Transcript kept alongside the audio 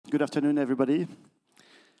Good afternoon, everybody.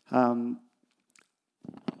 I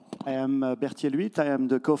am Berthier Luit. I am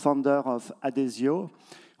the co-founder of Adesio.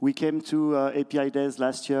 We came to API Days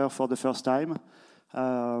last year for the first time.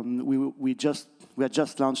 We had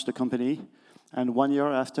just launched the company, and 1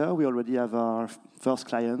 year after, we already have our first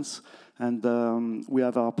clients, and we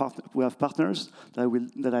have partners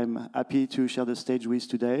that I'm happy to share the stage with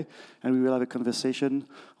today, and we will have a conversation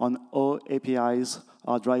on how APIs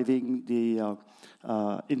are driving the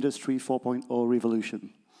Industry 4.0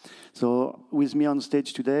 revolution. So with me on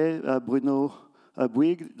stage today, Bruno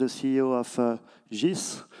Bouygues, the CEO of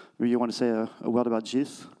GIS. You want to say a word about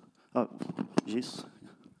GIS? GIS.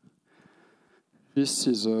 GIS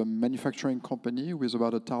is a manufacturing company with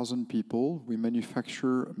about 1,000 people. We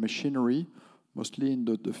manufacture machinery, mostly in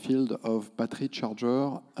the field of battery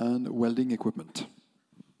charger and welding equipment.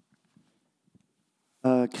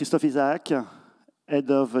 Christophe Isaac, Head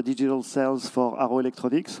of Digital Sales for Arrow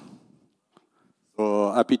Electronics.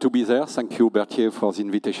 So happy to be there. Thank you, Berthier, for the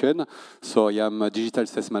invitation. So I am a digital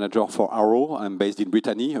sales manager for Arrow. I'm based in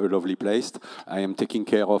Brittany, a lovely place. I am taking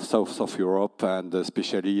care of South of Europe and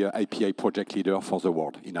especially API project leader for the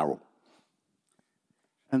world in Arrow.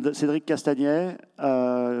 And Cédric Castagnet,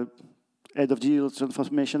 Head of Digital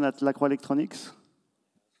Transformation at Lacroix Electronics.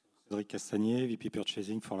 Cédric Castagnet, VP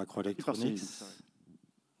Purchasing for Lacroix Electronics.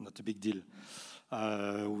 Not a big deal.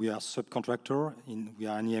 We are subcontractor. We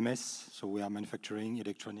are an EMS, so we are manufacturing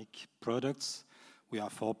electronic products. We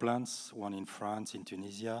have 4 plants, one in France, in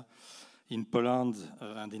Tunisia, in Poland,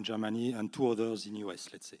 and in Germany, and 2 others in US,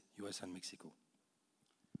 let's say, US and Mexico.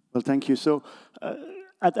 Well, thank you. So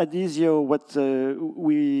at Adesio,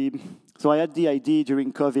 I had the idea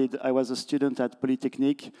during COVID. I was a student at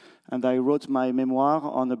Polytechnique, and I wrote my memoir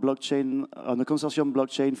on a blockchain, on a consortium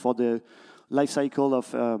blockchain for the life cycle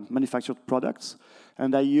of manufactured products.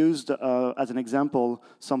 And I used, as an example,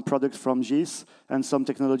 some products from GIS and some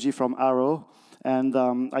technology from Arrow. And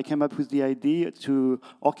I came up with the idea to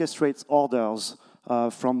orchestrate orders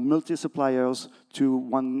from multi-suppliers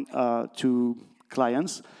to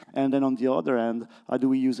clients. And then on the other end, how do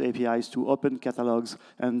we use APIs to open catalogs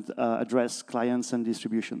and address clients and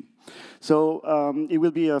distribution? So it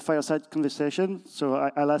will be a fireside conversation. So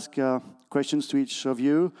I'll ask questions to each of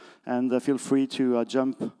you, and feel free to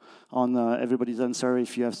jump on everybody's answer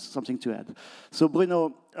if you have something to add. So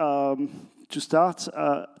Bruno, to start,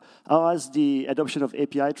 how has the adoption of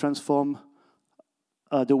API transformed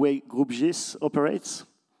the way Group GIS operates?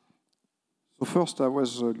 So first, I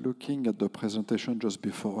was looking at the presentation just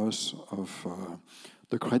before us of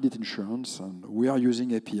the credit insurance, and we are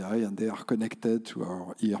using API, and they are connected to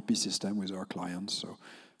our ERP system with our clients, so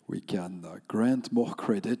we can grant more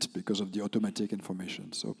credit because of the automatic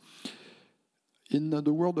information. So in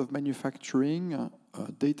the world of manufacturing,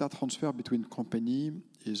 data transfer between companies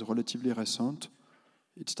is relatively recent.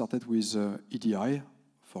 It started with EDI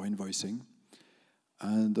for invoicing.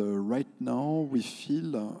 And right now, we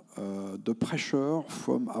feel the pressure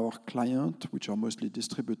from our clients, which are mostly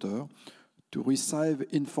distributors, to receive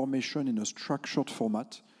information in a structured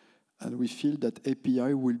format. And we feel that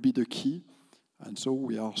API will be the key. And so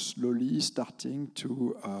we are slowly starting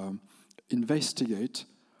to investigate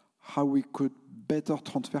how we could better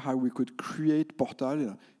transfer, how we could create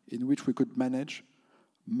portal in which we could manage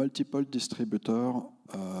multiple distributor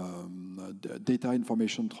data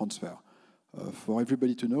information transfer. For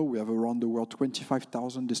everybody to know, we have around the world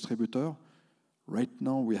 25,000 distributors. Right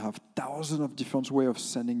now, we have thousands of different ways of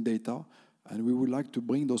sending data, and we would like to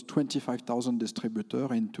bring those 25,000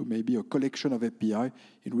 distributors into maybe a collection of API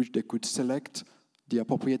in which they could select the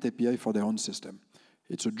appropriate API for their own system.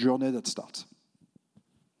 It's a journey that starts.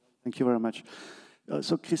 Thank you very much.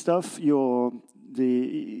 So Christophe, you're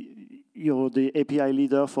the API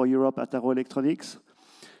leader for Europe at Arrow Electronics.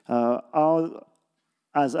 How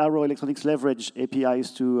has Arrow Electronics leveraged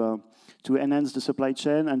APIs to enhance the supply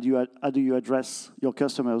chain, and how do you address your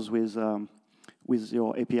customers with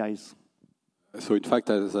your APIs? So in fact,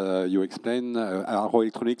 as you explained, Arrow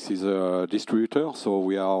Electronics is a distributor. So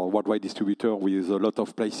we are a worldwide distributor with a lot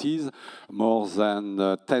of places, more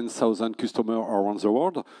than 10,000 customers around the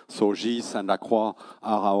world. So GIS and Lacroix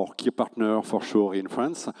are our key partner for sure in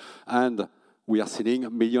France. And we are selling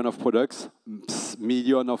millions of products,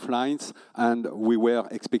 millions of lines, and we were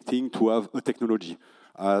expecting to have a technology.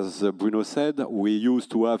 As Bruno said, we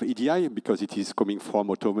used to have EDI because it is coming from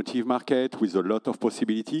automotive market with a lot of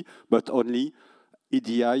possibility, but only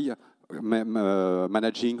EDI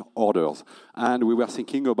managing orders. And we were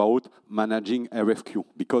thinking about managing RFQ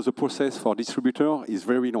because the process for distributor is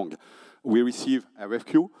very long. We receive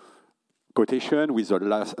RFQ, quotation with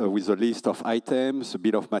a list of items, a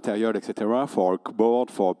bill of material, etc., for a board,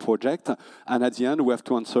 for a project. And at the end, we have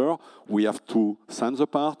to answer. We have to send the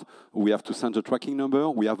part. We have to send the tracking number.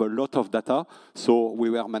 We have a lot of data. So we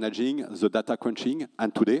were managing the data crunching.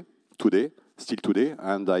 And still today,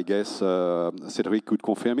 and I guess Cedric could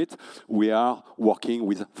confirm it, we are working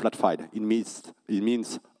with flat file. It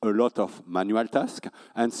means a lot of manual tasks.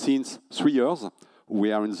 And since 3 years,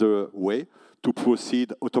 we are in the way to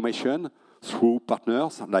proceed automation through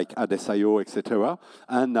partners like ADSIO, etc.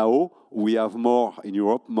 And now we have more in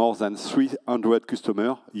Europe, more than 300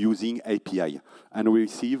 customers using API. And we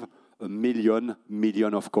receive a million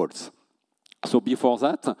of calls. So before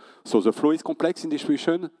that, so the flow is complex in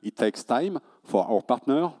distribution. It takes time for our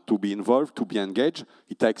partner to be involved, to be engaged.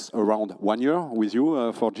 It takes around 1 year with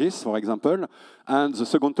you for GIS, for example. And the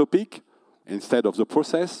second topic, instead of the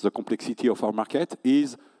process, the complexity of our market,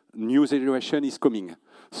 is new generation is coming.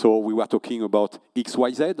 So we were talking about X,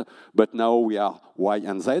 Y, Z, but now we are Y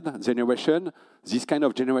and Z generation. This kind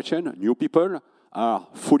of generation, new people are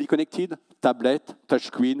fully connected, tablet,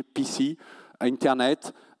 touchscreen, PC,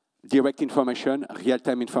 internet, direct information,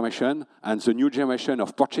 real-time information, and the new generation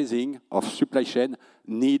of purchasing, of supply chain,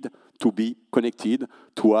 need to be connected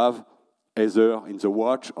to have, either in the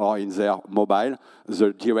watch or in their mobile,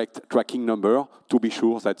 the direct tracking number to be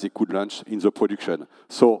sure that they could launch in the production.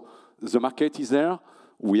 So the market is there,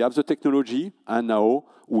 we have the technology, and now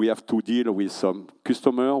we have to deal with some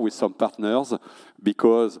customers, with some partners,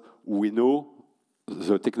 because we know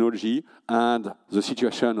the technology and the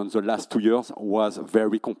situation on the last 2 years was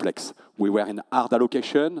very complex. We were in hard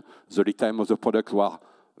allocation. The lead time of the product was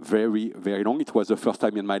very, very long. It was the first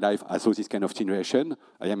time in my life I saw this kind of situation.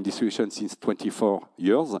 I am in distribution since 24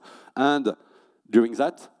 years. And during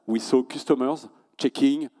that, we saw customers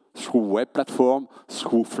checking through web platform,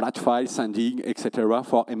 through flat file sending, etc.,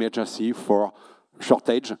 for emergency, for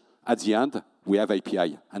shortage. At the end, we have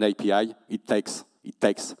API. And API, it takes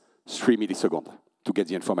 3 milliseconds to get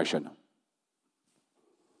the information.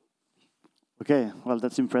 Okay, well,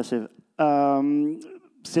 that's impressive.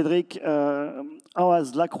 Cedric, how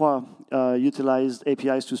has Lacroix utilized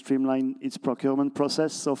APIs to streamline its procurement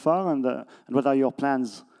process so far, and what are your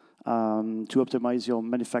plans to optimize your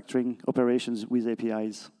manufacturing operations with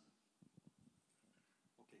APIs?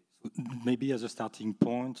 Maybe as a starting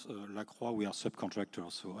point, Lacroix, we are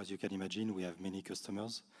subcontractors. So as you can imagine, we have many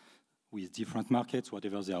customers with different markets,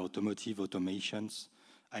 whatever they are, automotive, automations,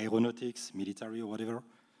 aeronautics, military, or whatever.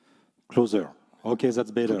 Closer. Okay,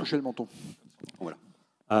 that's better.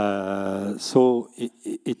 So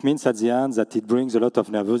it means at the end that it brings a lot of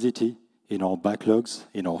nervosity in our backlogs,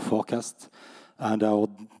 in our forecast. And our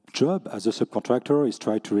job as a subcontractor is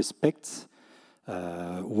try to respect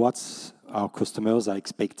what our customers are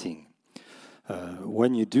expecting.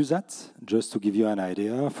 When you do that, just to give you an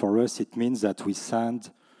idea, for us it means that we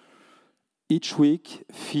send each week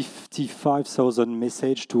 55,000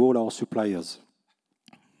 messages to all our suppliers.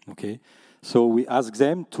 Okay, so we ask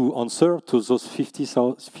them to answer to those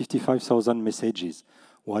 55,000 messages.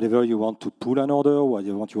 Whatever you want to pull an order,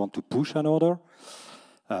 whatever you want to push an order,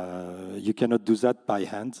 you cannot do that by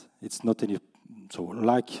hand. It's not any. So,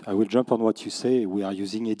 like I will jump on what you say. We are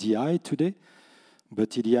using EDI today,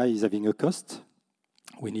 but EDI is having a cost.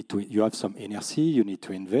 You have some inertia. You need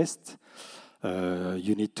to invest.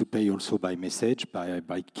 You need to pay also by message,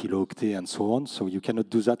 by kilo-octet, and so on. So you cannot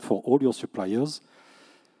do that for all your suppliers.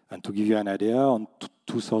 And to give you an idea, on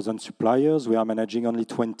 2,000 suppliers, we are managing only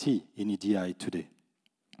 20 in EDI today,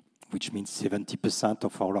 which means 70%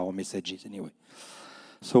 of all our messages anyway.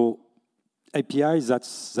 So APIs,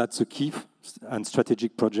 that's a key and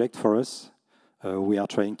strategic project for us. We are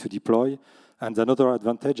trying to deploy. And another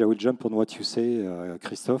advantage, I will jump on what you say,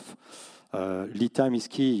 Christophe. Lead time is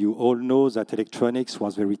key. You all know that electronics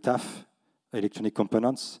was very tough, electronic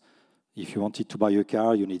components. If you wanted to buy a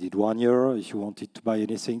car, you needed 1 year. If you wanted to buy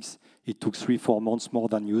anything, it took 3-4 months more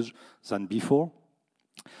than before.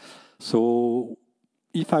 So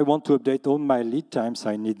if I want to update all my lead times,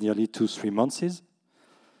 I need nearly 2-3 months.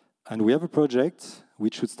 And we have a project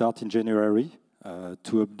which should start in January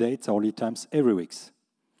to update our lead times every week.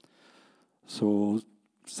 So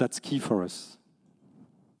that's key for us.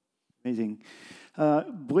 Amazing.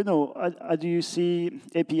 Bruno, how do you see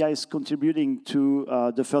APIs contributing to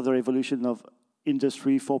the further evolution of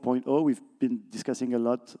Industry 4.0? We've been discussing a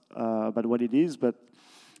lot about what it is, but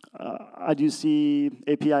how do you see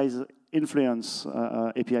APIs influence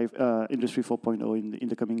Industry 4.0 in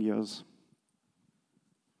the coming years?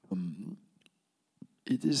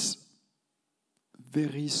 It is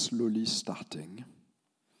very slowly starting.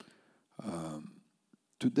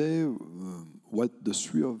 Today, what the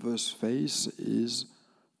three of us face is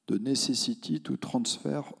the necessity to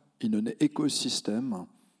transfer in an ecosystem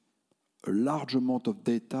a large amount of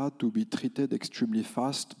data to be treated extremely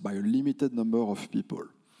fast by a limited number of people.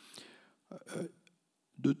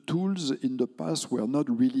 The tools in the past were not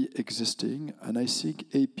really existing, and I think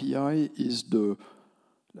API is the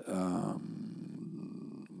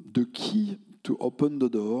key to open the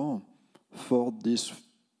door for this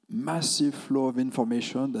massive flow of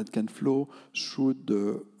information that can flow through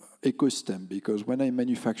the ecosystem. Because when I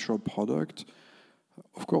manufacture a product,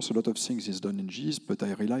 of course, a lot of things is done in GIS, but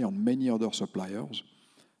I rely on many other suppliers,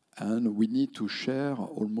 and we need to share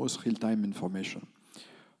almost real-time information.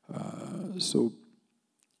 So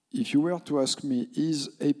if you were to ask me, is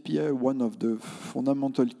API one of the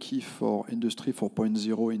fundamental key for Industry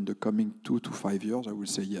 4.0 in the coming 2 to 5 years? I will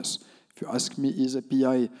say yes. If you ask me, is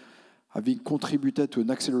API having contributed to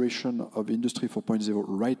an acceleration of Industry 4.0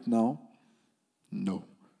 right now? No.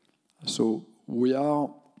 So we are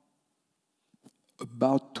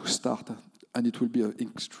about to start, and it will be an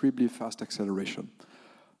extremely fast acceleration.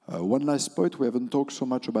 One last point, we haven't talked so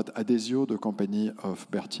much about Adesio, the company of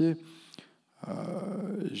Berthier.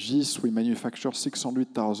 GIS, we manufacture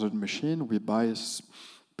 600,000 machines. We buy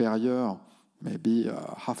per year maybe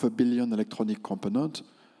 500 million electronic components.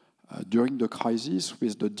 During the crisis,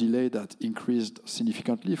 with the delay that increased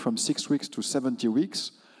significantly from 6 weeks to 70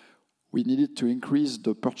 weeks, we needed to increase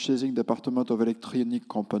the purchasing department of electronic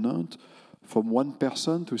components from 1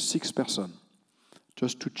 person to 6 persons,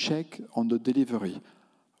 just to check on the delivery.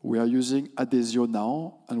 We are using Adesio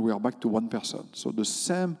now, and we are back to 1 person. So the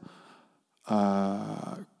same,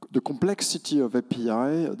 the complexity of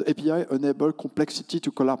API, the API enable complexity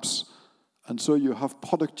to collapse. And so you have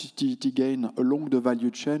productivity gain along the value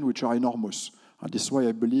chain, which are enormous. And this is why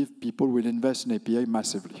I believe people will invest in API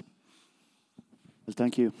massively. Well,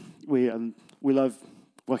 thank you. We love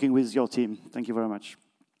working with your team. Thank you very much.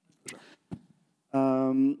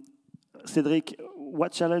 Cédric,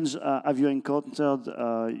 what challenge have you encountered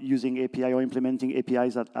using API or implementing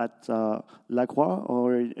APIs at Lacroix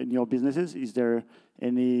or in your businesses? Is there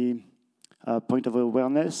any point of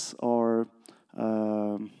awareness or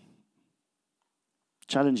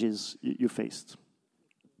challenges you faced?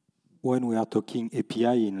 When we are talking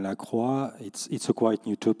API in Lacroix, it's a quite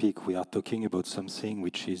new topic. We are talking about something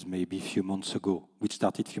which is maybe which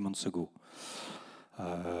started a few months ago.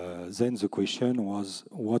 Then the question was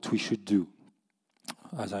what we should do.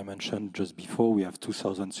 As I mentioned just before, we have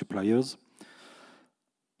 2,000 suppliers.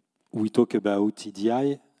 We talk about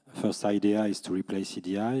EDI. First idea is to replace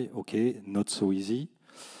EDI. Okay, not so easy.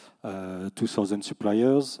 2,000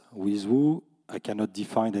 suppliers, with who? I cannot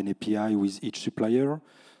define an API with each supplier.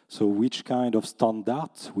 So which kind of standard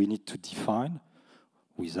we need to define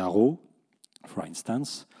with Arrow, for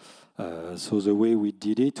instance. So the way we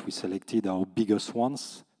did it, we selected our biggest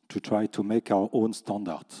ones to try to make our own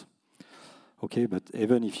standard. Okay, but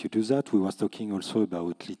even if you do that, we was talking also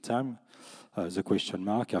about lead time. The question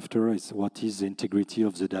mark after is what is the integrity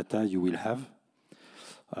of the data you will have?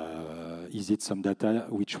 Is it some data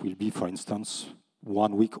which will be, for instance,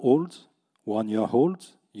 1 week old, 1 year old?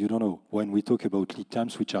 You don't know. When we talk about lead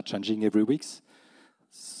times which are changing every week,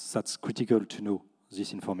 that's critical to know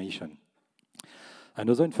this information.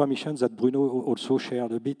 Another information that Bruno also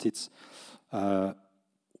shared a bit, it's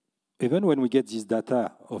even when we get this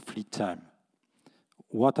data of lead time,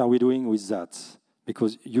 what are we doing with that?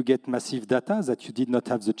 Because you get massive data that you did not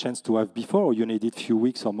have the chance to have before, or you needed few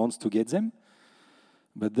weeks or months to get them.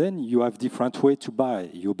 But then you have different way to buy.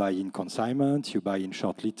 You buy in consignment, you buy in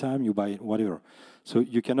short lead time, you buy whatever. So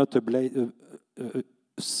you cannot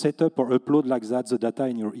set up or upload like that the data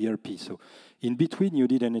in your ERP. So in between, you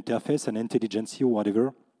need an interface, an intelligence or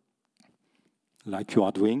whatever, like you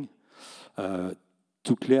are doing,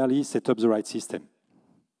 to clearly set up the right system,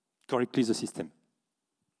 correctly the system.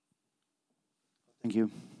 Thank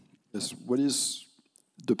you. Yes, what is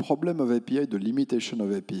the problem of API, the limitation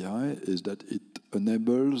of API, is that it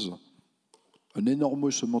enables an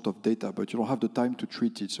enormous amount of data, but you don't have the time to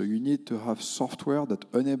treat it. So you need to have software that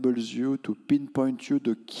enables you to pinpoint you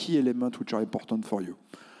the key elements which are important for you.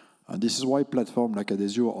 And this is why platforms like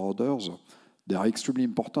Adesio or others, they are extremely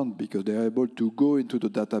important because they are able to go into the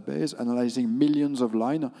database, analyzing millions of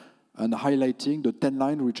lines and highlighting the 10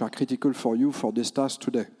 lines which are critical for you for this task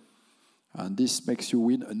today. And this makes you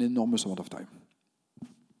win an enormous amount of time.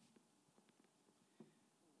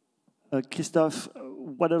 Christophe,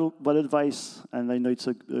 what advice, and I know it's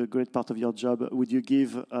a great part of your job, would you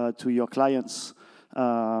give to your clients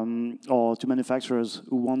or to manufacturers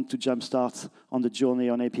who want to jumpstart on the journey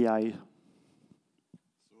on API?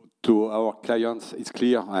 to our clients, it's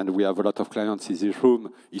clear, and we have a lot of clients in this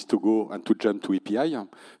room, is to go and to jump to API,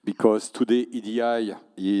 because today EDI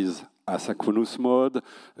is asynchronous mode.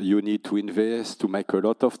 You need to invest to make a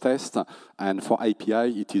lot of tests, and for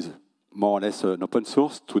API, it is more or less an open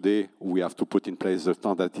source. Today, we have to put in place the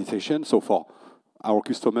standardization. So for our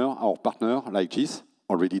customer, our partner, like GIS,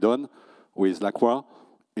 already done, with Lacroix,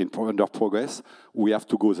 under progress, we have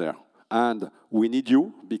to go there. And we need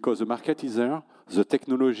you, because the market is there, the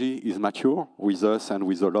technology is mature with us and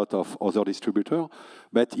with a lot of other distributors.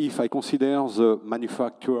 But if I consider the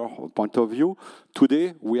manufacturer point of view,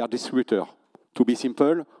 today we are distributor. To be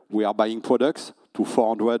simple, we are buying products to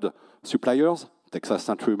 400 suppliers, Texas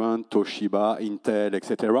Instruments, Toshiba, Intel,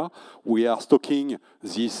 etc. We are stocking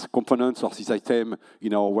these components or this item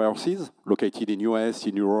in our warehouses, located in US,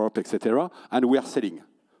 in Europe, etc. And we are selling.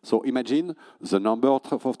 So imagine the number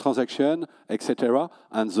of transactions, etc.,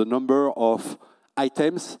 and the number of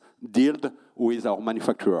items dealt with our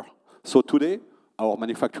manufacturer. So today, our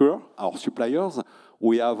manufacturer, our suppliers,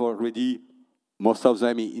 we have already most of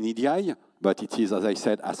them in EDI, but it is, as I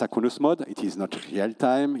said, asynchronous mode. It is not real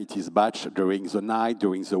time. It is batch during the night,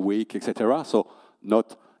 during the week, etc. So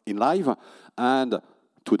not in live. And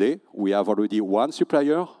today, we have already one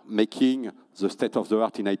supplier making the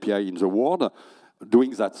state-of-the-art in API in the world,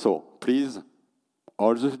 doing that. So please,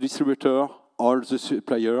 all the distributor, all the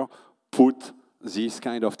supplier, put this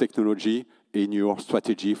kind of technology in your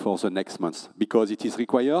strategy for the next months, because it is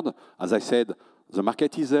required. As I said, the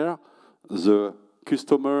market is there, the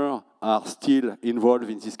customers are still involved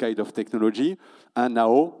in this kind of technology, and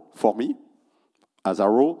now, for me, as a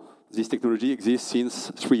role, this technology exists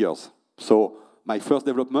since 3 years. So my first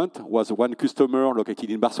development was one customer located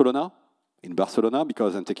in Barcelona,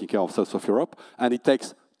 because I'm taking care of South of Europe, and it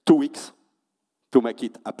takes 2 weeks to make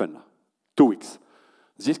it happen. 2 weeks.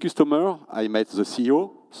 This customer, I met the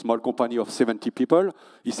CEO, small company of 70 people.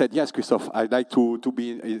 He said, yes, Christophe, I'd like to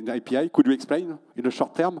be in API. Could you explain in a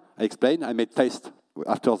short term? I explained. I made test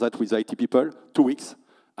after that with 80 people, 2 weeks,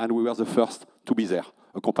 and we were the first to be there,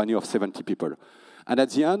 a company of 70 people. And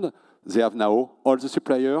at the end, they have now all the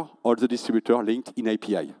supplier, all the distributor linked in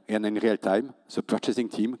API. And in real time, the purchasing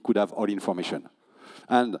team could have all information.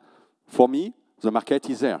 And for me, the market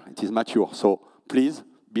is there. It is mature. So please,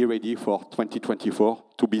 be ready for 2024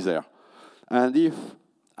 to be there. And if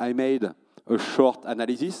I made a short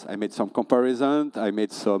analysis, I made some comparison, I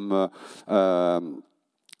made some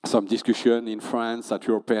discussion in France at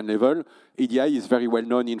European level. EDI is very well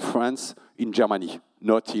known in France, in Germany,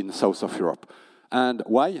 not in South of Europe. And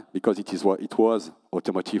why? Because it was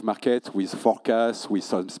automotive market with forecasts, with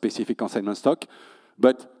some specific consignment stock,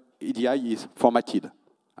 but EDI is formatted,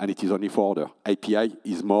 and it is only for order. API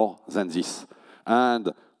is more than this.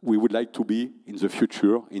 And we would like to be in the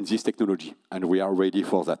future in this technology, and we are ready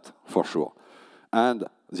for that, for sure. And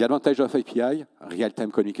the advantage of API,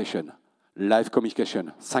 real-time communication, live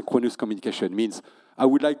communication, synchronous communication means I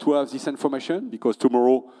would like to have this information because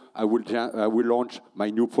tomorrow I will launch my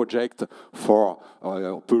new project for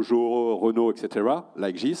Peugeot, Renault, etc.,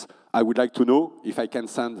 like this. I would like to know if I can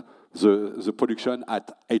send the production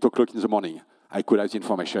at 8 o'clock in the morning. I could have the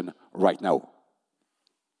information right now.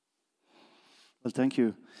 Well, thank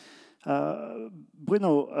you.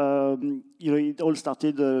 Bruno, it all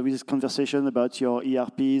started with this conversation about your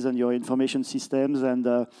ERPs and your information systems,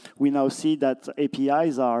 and we now see that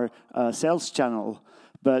APIs are a sales channel,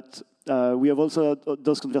 but we have also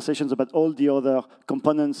those conversations about all the other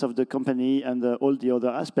components of the company and all the other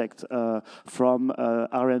aspects, from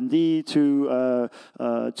R&D to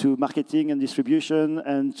marketing and distribution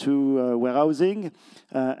and to warehousing.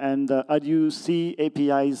 And how do you see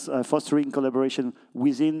APIs fostering collaboration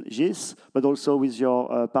within GIS, but also with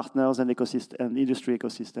your partners and industry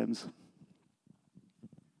ecosystems?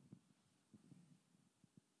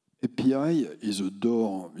 API is a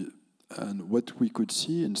door. And what we could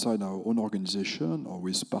see inside our own organization or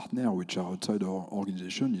with partners which are outside our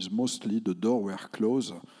organization is mostly the door were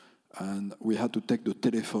closed and we had to take the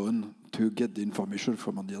telephone to get the information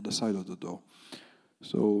from on the other side of the door.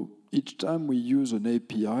 So each time we use an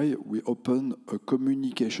API, we open a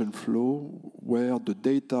communication flow where the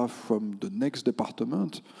data from the next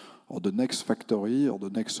department or the next factory or the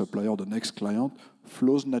next supplier or the next client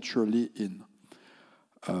flows naturally in.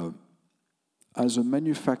 As a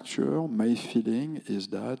manufacturer, my feeling is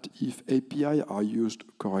that if API are used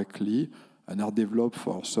correctly and are developed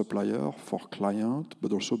for supplier, for client,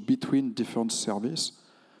 but also between different services,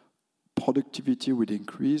 productivity will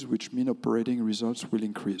increase, which means operating results will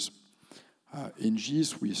increase. In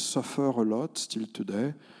GIS, we suffer a lot still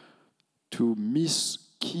today to miss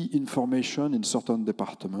key information in certain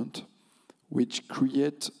departments, which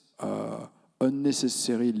create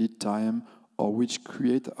unnecessary lead time, or which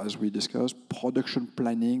create, as we discussed, production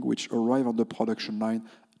planning, which arrive on the production line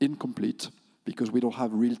incomplete because we don't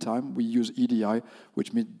have real time. We use EDI,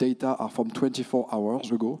 which means data are from 24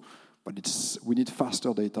 hours ago, but we need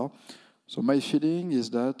faster data. So my feeling is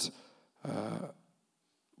that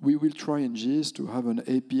we will try in GIS to have an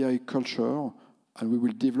API culture, and we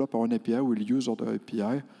will develop our own API, we'll use other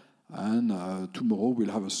API, and tomorrow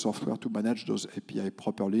we'll have a software to manage those API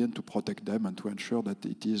properly and to protect them and to ensure that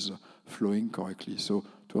it is flowing correctly. So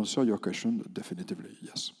to answer your question, definitively,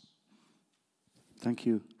 yes. Thank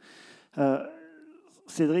you.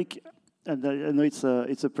 Cédric, and I know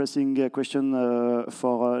it's a pressing question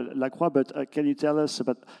for Lacroix, but can you tell us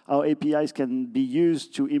about how APIs can be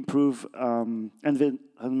used to improve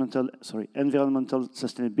environmental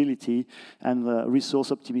sustainability and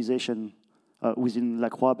resource optimization within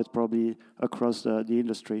Lacroix, but probably across the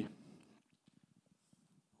industry?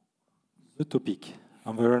 The topic,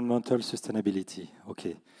 environmental sustainability.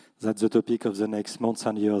 Okay, that's the topic of the next months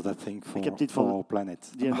and years, I think, for our planet.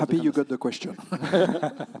 I'm happy you got the question.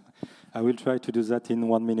 I will try to do that in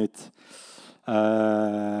 1 minute.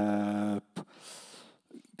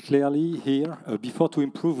 Clearly here, before to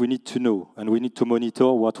improve, we need to know, and we need to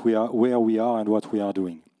monitor where we are and what we are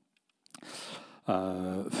doing.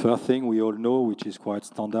 First thing we all know, which is quite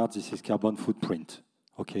standard, this is carbon footprint.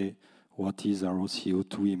 Okay, what is our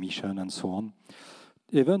CO2 emission and so on.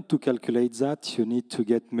 Even to calculate that, you need to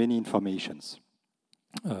get many informations.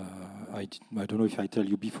 I don't know if I tell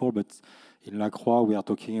you before, but in Lacroix, we are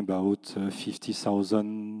talking about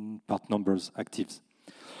 50,000 part numbers actives.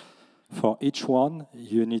 For each one,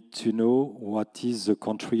 you need to know what is the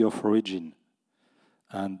country of origin.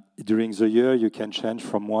 And during the year, you can change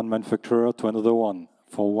from one manufacturer to another one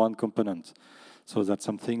for one component. So that's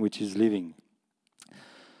something which is living.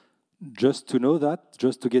 Just to know that,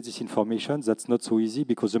 just to get this information, that's not so easy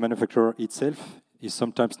because the manufacturer itself is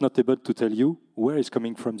sometimes not able to tell you where is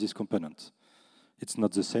coming from this component. It's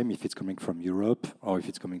not the same if it's coming from Europe or if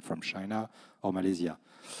it's coming from China or Malaysia.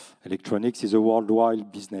 Electronics is a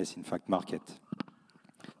worldwide business, in fact, market.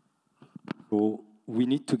 So we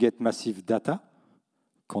need to get massive data.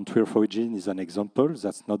 Country of origin is an example.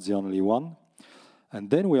 That's not the only one. And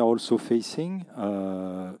then we are also facing,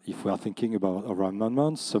 if we are thinking about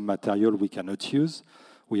environment, some material we cannot use.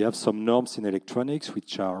 We have some norms in electronics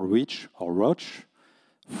which are rich or roach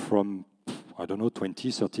from, I don't know, 20,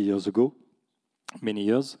 30 years ago, many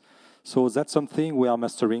years. So that's something we are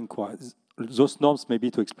mastering quite. Those norms, maybe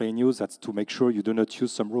to explain you, that's to make sure you do not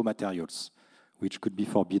use some raw materials, which could be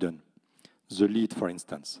forbidden. The lead, for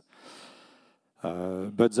instance.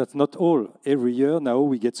 But that's not all. Every year now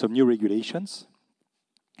we get some new regulations.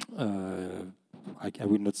 I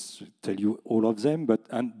will not tell you all of them, but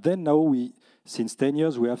and then now since 10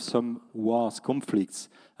 years, we have some wars, conflicts,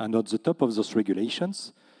 and at the top of those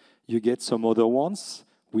regulations, you get some other ones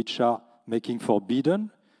which are making forbidden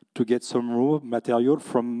to get some raw material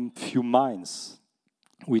from few mines,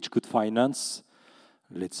 which could finance,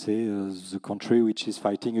 let's say, the country which is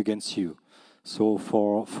fighting against you. So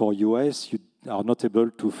for US, you are not able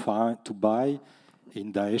to buy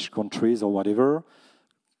in Daesh countries or whatever.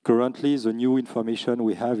 Currently, the new information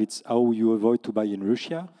we have, it's how you avoid to buy in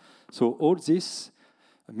Russia. So all this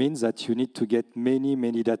means that you need to get many,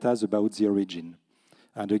 many data about the origin.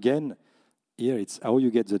 And again, here it's how you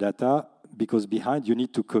get the data, because behind you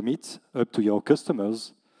need to commit up to your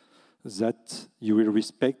customers that you will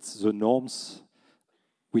respect the norms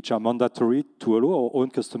which are mandatory to allow our own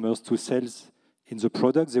customers to sell in the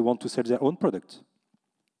products they want to sell their own product.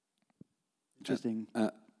 Interesting.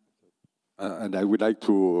 And I would like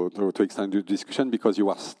to extend the discussion because you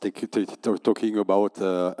are talking about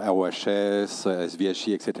ROHS,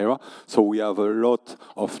 SVHC, etc. So we have a lot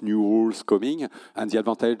of new rules coming, and the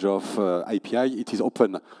advantage of API, it is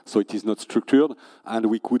open, so it is not structured, and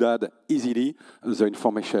we could add easily the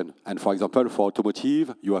information. And for example, for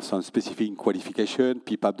automotive, you have some specific qualification,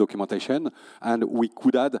 PPAP documentation, and we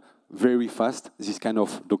could add very fast this kind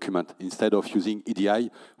of document instead of using EDI,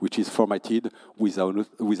 which is formatted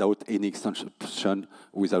without any extension,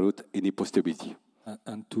 without any possibility.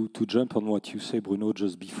 And to jump on what you say, Bruno,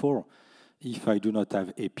 just before, if I do not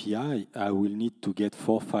have API, I will need to get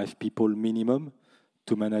 4 or 5 people minimum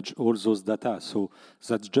to manage all those data. So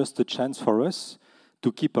that's just a chance for us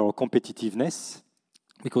to keep our competitiveness,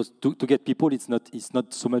 because to get people, it's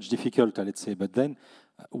not so much difficult, let's say, but then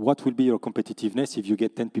what will be your competitiveness if you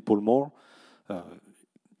get 10 people more?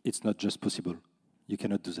 It's not just possible. You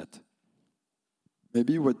cannot do that.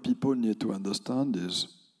 Maybe what people need to understand is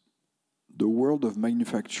the world of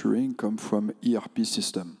manufacturing comes from ERP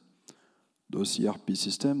system. Those ERP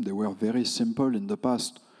systems, they were very simple in the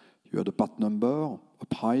past. You had a part number, a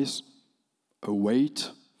price, a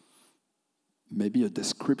weight, maybe a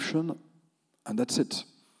description, and that's it.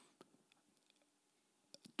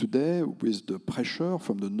 Today, with the pressure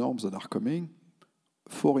from the norms that are coming,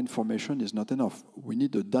 4 information is not enough. We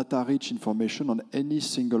need a data-rich information on any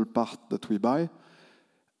single part that we buy,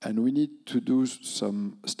 and we need to do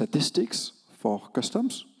some statistics for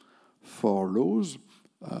customs, for laws,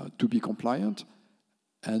 to be compliant.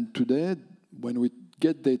 And today, when we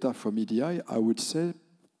get data from EDI, I would say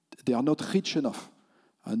they are not rich enough.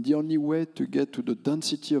 And the only way to get to the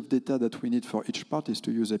density of data that we need for each part is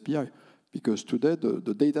to use API. Because today,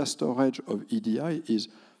 the data storage of EDI is,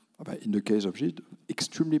 in the case of JIT,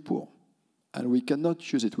 extremely poor. And we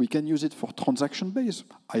cannot use it. We can use it for transaction-based.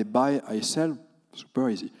 I buy, I sell, super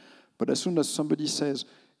easy. But as soon as somebody says,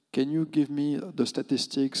 can you give me the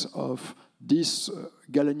statistics of this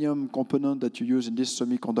gallium component that you use in this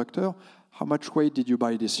semiconductor? How much weight did you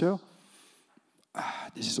buy this year?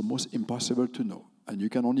 This is almost impossible to know. And you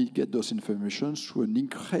can only get those information through an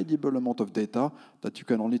incredible amount of data that you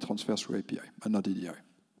can only transfer through API and not EDI.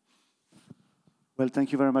 Well,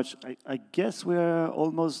 thank you very much. I guess we're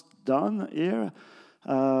almost done here.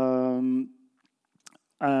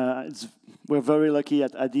 We're very lucky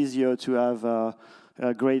at Adizio to have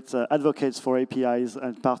great advocates for APIs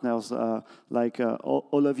and partners like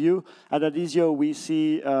all of you. At Adizio, we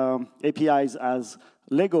see APIs as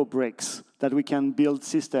Lego bricks that we can build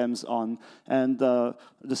systems on. And the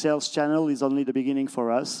sales channel is only the beginning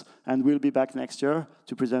for us. And we'll be back next year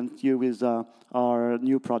to present you with our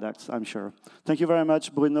new products, I'm sure. Thank you very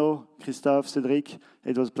much, Bruno, Christophe, Cédric.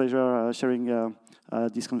 It was a pleasure sharing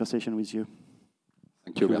this conversation with you.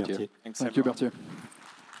 Thank you, Berthier. Thanks, Thank you, Berthier.